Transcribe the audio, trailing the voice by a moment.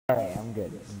Alright, I'm good.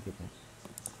 I'm good.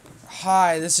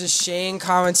 Hi, this is Shane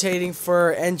commentating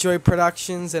for Enjoy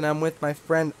Productions, and I'm with my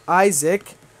friend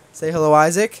Isaac. Say hello,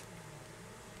 Isaac.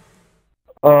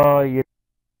 Oh, yeah.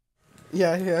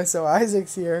 Yeah, so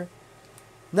Isaac's here.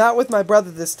 Not with my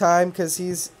brother this time, because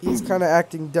he's kind of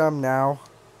acting dumb now.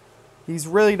 He's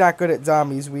really not good at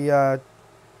zombies. We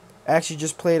actually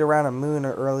just played around a moon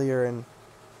earlier, and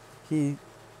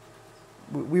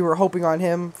we were hoping on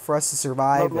him for us to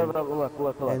survive,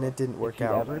 Look. and it didn't work If you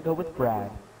out. ever go with Brad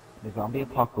in the zombie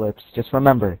apocalypse, just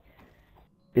remember,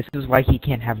 this is why he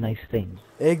can't have nice things.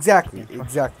 Exactly. You can't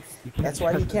That's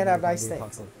why he trust him can't in have the nice zombie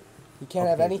things. apocalypse. He can't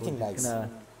have Okay, anything we're just nice. gonna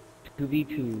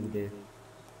 2v2 this.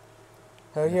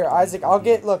 Oh, here, Isaac, I'll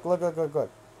get, look.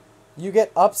 You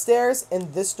get upstairs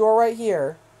in this door right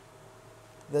here.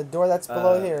 The door that's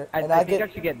below here. And I think I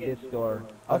should get this door.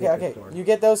 I'll get this Okay. door. You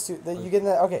get those two. You get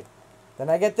that. Okay. Then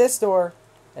I get this door,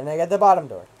 and I get the bottom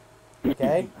door.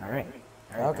 Okay? Alright,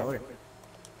 Okay. that works.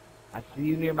 I see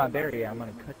you near my barrier, I'm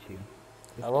gonna cut you.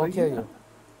 I won't kill you.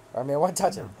 I mean, I won't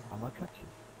touch it. I'm gonna cut you.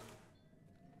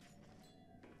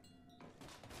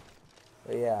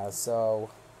 But yeah, so...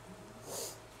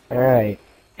 Alright.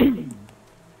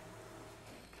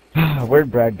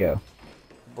 Where'd Brad go?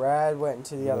 Brad went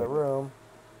into the other room.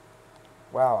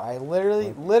 Wow, I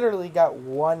literally got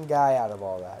one guy out of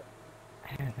all that.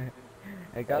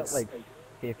 I got like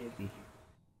 50.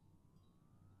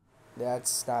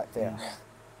 That's not fair.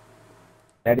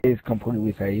 That is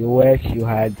completely fair. You wish you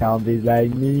had zombies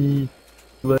like me,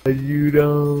 but you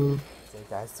don't.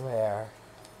 I swear.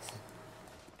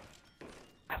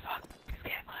 I fucking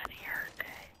get money here,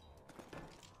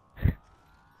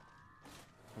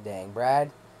 Dang,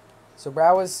 Brad. So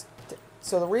Brad was...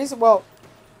 So the reason... Well,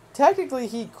 technically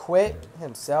he quit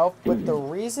himself, but the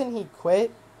reason he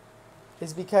quit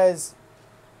is because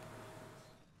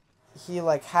he,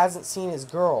 like, hasn't seen his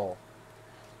girl.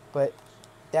 But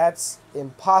that's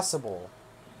impossible.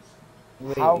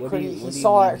 Wait, How could he... He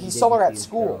saw her at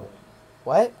school.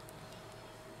 What?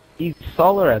 He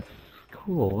saw her at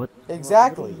school? What?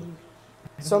 Exactly.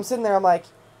 So I'm sitting there, I'm like...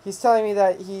 He's telling me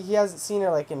that he hasn't seen her,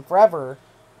 like, in forever.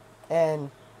 And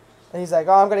he's like,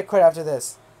 oh, I'm going to quit after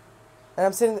this. And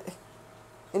I'm sitting...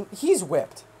 And he's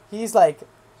whipped. He's like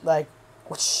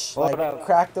whoosh, Hold like, up.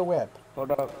 crack the whip.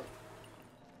 Hold up.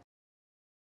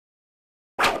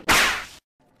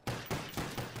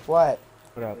 What?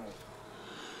 Hold up.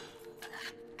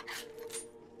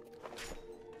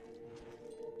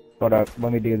 Hold up,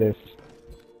 let me do this.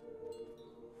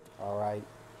 Alright.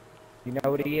 You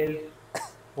know what he is?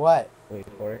 What? Wait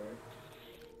for it.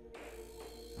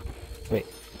 Wait.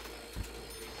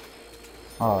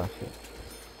 Oh, shit.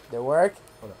 Did it work?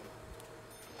 Hold up.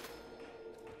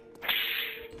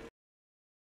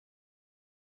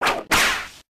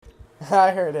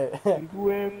 I heard it.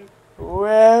 Whip.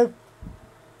 Whip.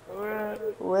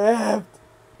 Whip. Whipped.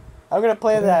 I'm gonna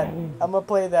play that. I'm gonna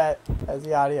play that as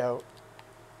the audio.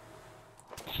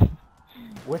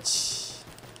 Which...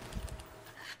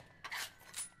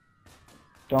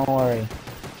 Don't worry.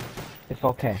 It's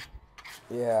okay.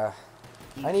 Yeah.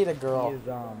 I need a girl. He is,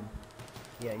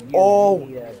 yeah, Oh! you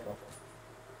need a girl.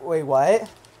 Wait, what?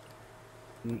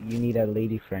 You need a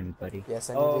lady friend, buddy.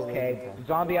 Yes, I need Oh, a lady okay. friend.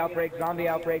 Zombie outbreak.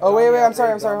 Oh, wait, I'm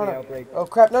sorry, hold on. Outbreak. Oh,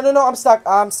 crap. No, I'm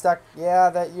stuck.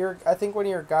 Yeah, I think one of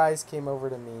your guys came over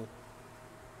to me.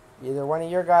 Either one of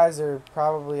your guys or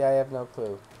probably I have no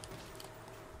clue.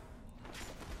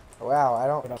 Wow,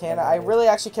 I really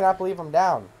actually cannot believe I'm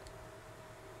down.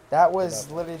 That was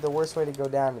literally the worst way to go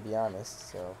down, to be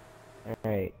honest, so.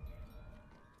 Alright.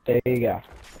 There you go.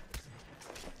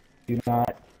 Do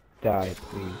not die,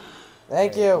 please.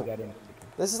 Thank you.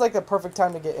 This is like the perfect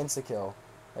time to get insta-kill.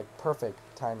 Like, perfect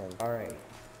timing. Alright.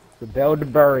 So build the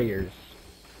barriers.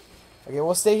 Okay,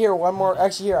 we'll stay here one more.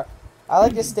 Actually, here. I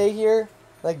like to stay here.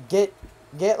 Like, get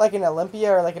like an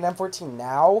Olympia or like an M14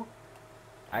 now.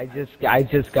 I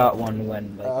just got one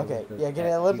when like Okay, yeah, get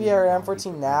an Olympia or an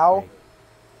M14 now.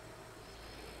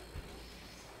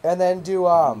 And then do,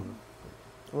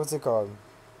 what's it called?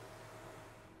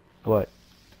 What?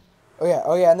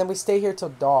 Oh yeah, and then we stay here till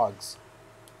dogs.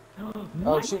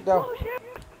 Oh, shoot, no. Oh, shit.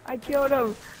 I killed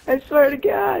him. I swear to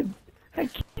God. I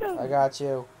killed him. I got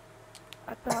you.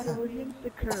 I thought it was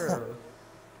Instacurve.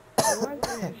 It wasn't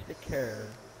Instacurve.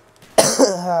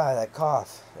 That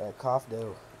cough,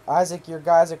 dude. Isaac, your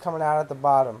guys are coming out at the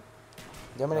bottom.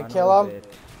 You want me to kill them?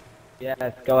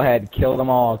 Yes, go ahead. Kill them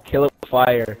all. Kill it with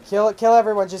fire. Kill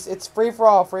everyone. It's free for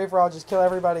all. Just kill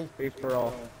everybody. Free for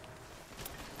all.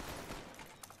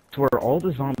 It's where all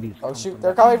the zombies Oh shoot,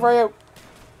 they're coming for you.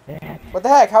 Yeah. What the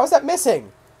heck? How is that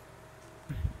missing?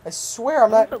 I swear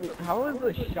I'm not. How is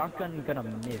the shotgun gonna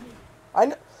miss? I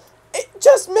know. It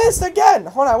just missed again.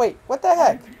 Hold on, wait. What the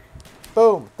heck?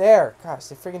 Boom. There. Gosh,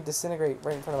 they freaking disintegrate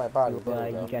right in front of my body. There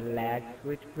we go. You got a lag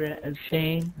switch,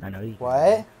 Shane? I know you. What?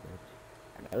 I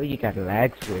know you got a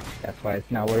lag switch. That's why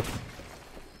it's not working.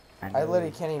 I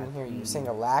literally can't even hear you. You're saying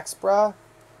a lax, bruh?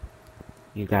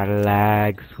 You got a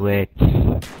lag switch.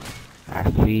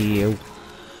 I see you.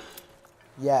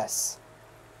 Yes.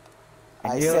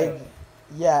 And I say,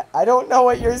 yeah. I don't know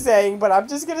what you're saying, but I'm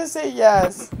just gonna say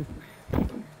yes.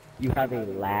 You have a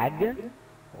lag?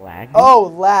 Lag?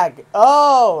 Oh, lag.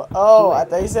 Oh, I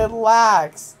thought you said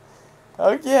lax.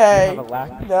 Okay. You have a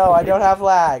lag? No, I don't have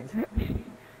lag.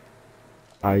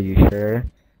 Are you sure?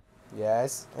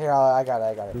 Yes. Here, I got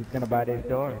it. Who's gonna buy this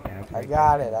door? I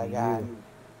got it.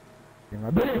 You're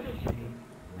my bitch.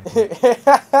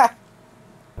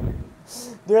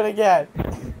 Do it again.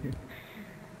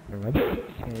 You're my bitch.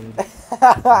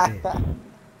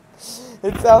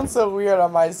 It sounds so weird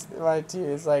on my teeth.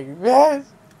 It's like, man.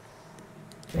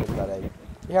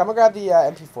 Yeah, I'm gonna grab the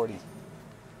MP40.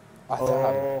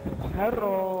 Oh,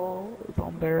 hello,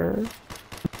 Zomber.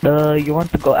 You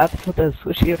want to go out for the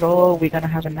sushi roll? We're gonna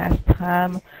have a nice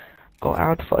time. Go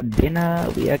out for dinner.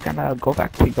 We are gonna go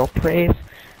back to your place.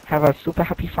 Have a super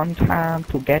happy fun time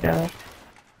together.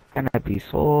 Gonna be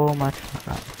so much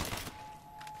fun.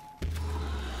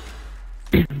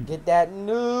 Get that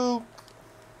nuke.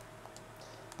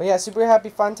 But yeah, super happy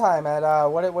fun time at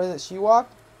what is it? She Walk?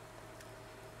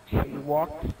 She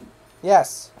walk.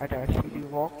 Yes. I got she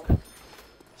walk.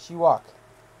 She Walk.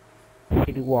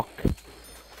 She walk.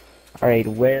 Alright,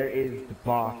 where is the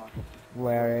box?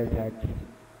 Where is it?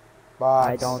 Box.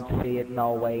 I don't see it,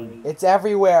 no way. It's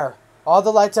everywhere. All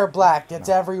the lights are black. It's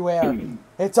everywhere.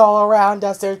 It's all around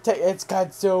us. It's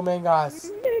consuming us.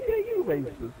 Nigga, you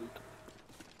racist.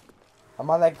 I'm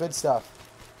on that good stuff.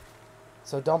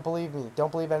 So don't believe me.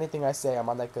 Don't believe anything I say. I'm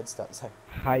on that good stuff.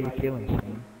 How you feeling,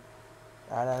 Shane?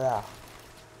 I don't know.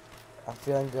 I'm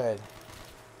feeling good.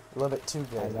 A little bit too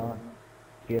I good. don't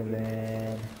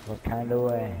feeling what kind of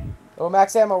way? Oh,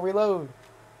 max ammo. Reload.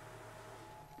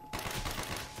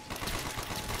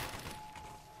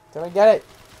 Can we get it?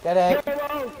 Get it.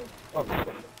 Oh,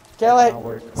 Kill it.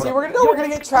 See, we're gonna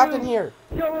get trapped in here.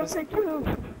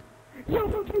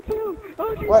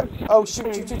 What? Oh, shoot.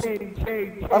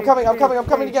 I'm coming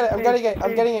to get it. I'm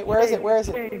getting it. Where is it? Where is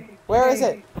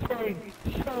it?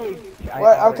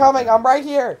 What? I'm coming. I'm right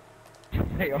here.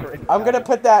 I'm gonna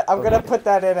put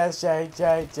that in as J.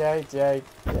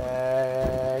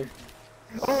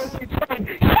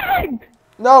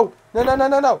 No. No.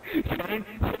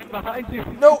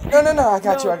 I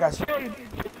got you.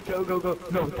 Go.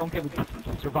 No, don't get me.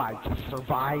 Just survive.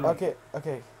 Okay.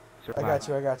 Survive.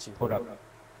 I got you. Hold up.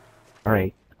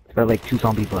 Alright. There are like 2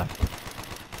 zombies left.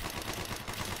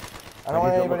 I don't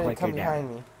want anybody to come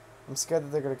behind me. I'm scared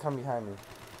that they're gonna come behind me.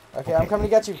 Okay, I'm coming to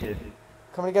get you.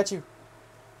 Coming to get you.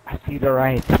 I see the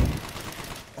right.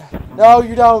 No,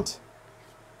 you don't.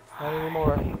 Not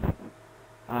anymore.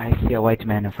 I see a white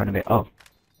man in front of it. Oh.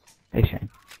 Hey, Shane.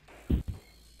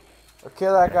 Or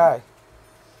kill that guy.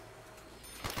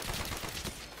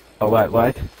 Oh,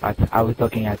 what? I was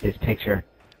looking at this picture.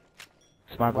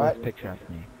 Smart boy's What? picture of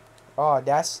me. Oh,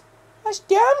 that's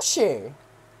Dempsey.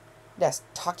 That's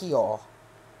Takio.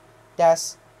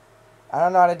 That's, I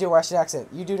don't know how to do a Russian accent.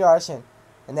 You do Russian.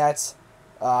 And that's,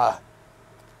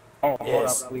 Oh, hold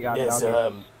Yes, up. We got yes,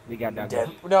 nuggets. We got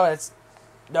nuggets.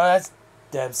 no, that's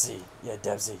Dempsey. Yeah,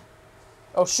 Dempsey.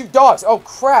 Oh, shoot, dogs. Oh,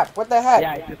 crap. What the heck?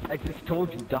 Yeah, I just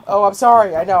told you. Dog. Oh, I'm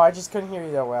sorry. I know. I just couldn't hear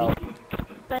you that well.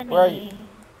 Where are you?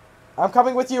 I'm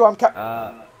coming with you. I'm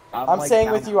I'm like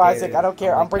staying with you, Isaac. I don't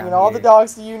care. I'm like bringing down all the here.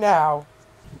 dogs to you now.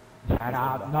 Shut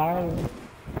up. No.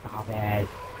 Stop it.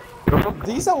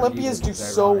 These Olympians do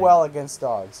so well against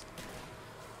dogs.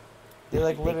 They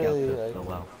like literally like. So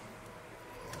well.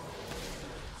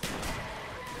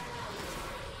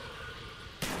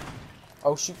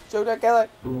 Oh shoot! Joe, don't get it.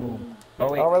 Boom.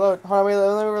 Oh wait. Oh, reload. Hold on, wait,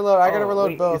 let me reload. I gotta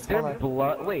reload wait, both. Is there Hold on.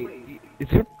 blood? Wait. Is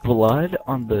there blood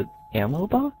on the ammo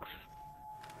box?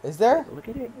 Is there? Look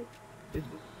at it.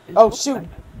 Oh shoot! I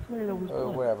swear there was Oh,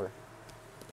 blood. whatever.